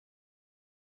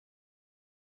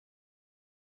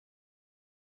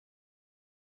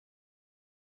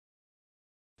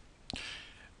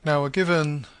Now we're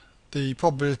given the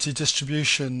probability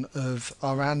distribution of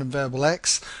our random variable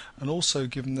x, and also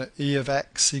given that e of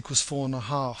x equals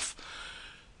 4.5.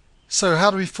 So how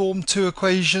do we form two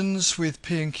equations with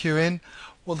p and q in?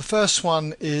 Well, the first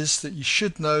one is that you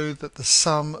should know that the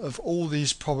sum of all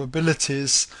these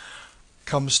probabilities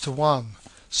comes to 1.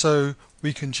 So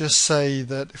we can just say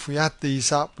that if we add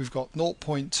these up, we've got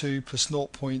 0.2 plus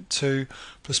 0.2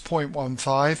 plus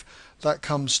 0.15. That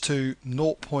comes to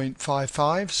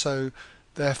 0.55. So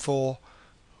therefore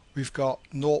we've got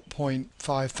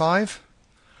 0.55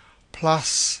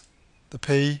 plus the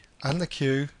p and the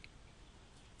q.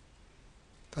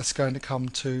 That's going to come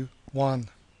to 1.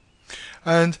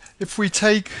 And if we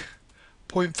take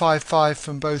 0.55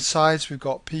 from both sides, we've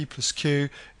got p plus q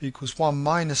equals 1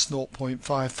 minus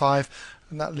 0.55,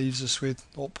 and that leaves us with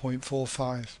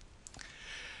 0.45.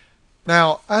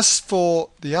 Now, as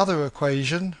for the other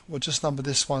equation, we'll just number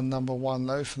this one number 1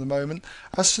 though for the moment.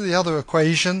 As for the other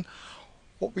equation,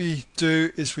 what we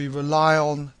do is we rely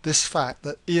on this fact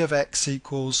that e of x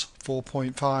equals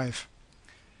 4.5.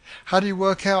 How do you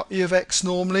work out e of x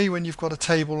normally when you've got a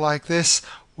table like this?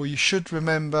 Well, you should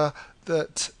remember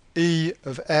that e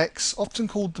of x, often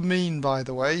called the mean by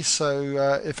the way,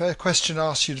 so if a question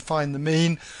asks you to find the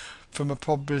mean from a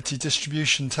probability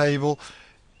distribution table,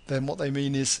 then what they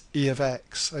mean is e of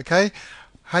x. Okay,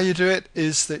 how you do it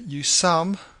is that you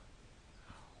sum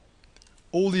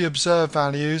all the observed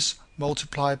values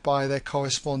multiplied by their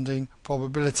corresponding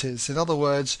probabilities. In other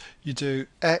words, you do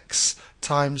x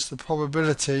times the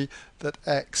probability that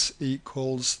x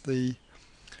equals the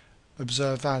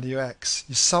observed value x.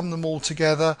 You sum them all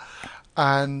together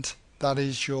and that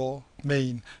is your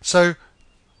mean. So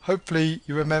hopefully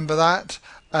you remember that,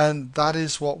 and that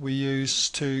is what we use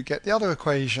to get the other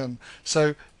equation.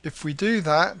 So if we do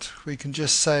that, we can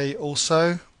just say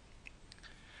also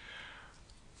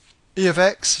e of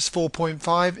x is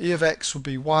 4.5. E of x would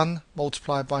be 1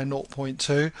 multiplied by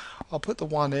 0.2. I'll put the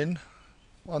 1 in.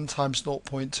 1 times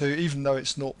 0.2, even though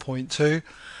it's 0.2.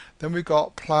 Then we've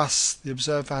got plus the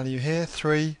observed value here,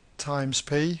 3 times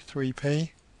p, 3p. And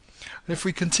if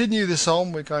we continue this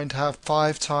on, we're going to have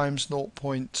 5 times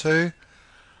 0.2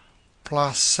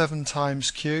 plus 7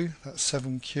 times q, that's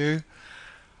 7q,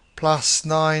 plus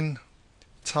 9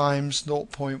 times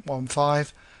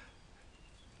 0.15,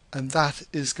 and that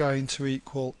is going to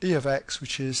equal e of x,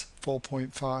 which is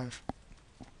 4.5.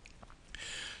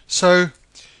 So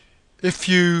if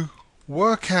you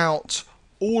work out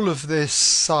all of this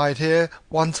side here,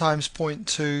 1 times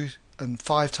 0.2 and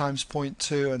 5 times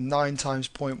 0.2 and 9 times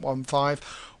 0.15,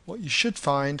 what you should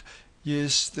find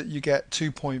is that you get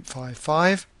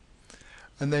 2.55,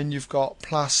 and then you've got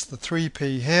plus the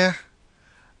 3p here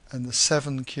and the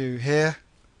 7q here,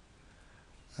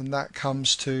 and that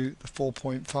comes to the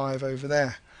 4.5 over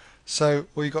there. So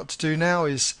all you've got to do now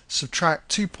is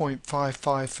subtract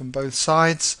 2.55 from both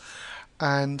sides,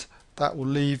 and that will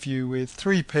leave you with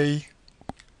 3p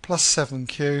plus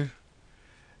 7q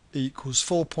equals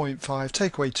 4.5.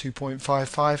 Take away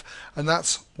 2.55, and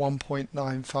that's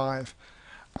 1.95.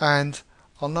 And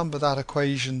I'll number that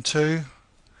equation 2.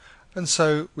 And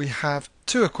so we have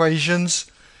two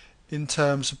equations in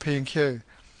terms of p and q.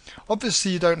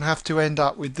 Obviously you don't have to end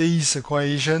up with these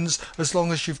equations as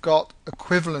long as you've got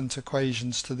equivalent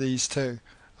equations to these two.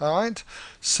 Alright,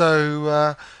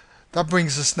 so that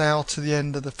brings us now to the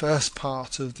end of the first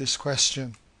part of this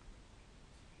question.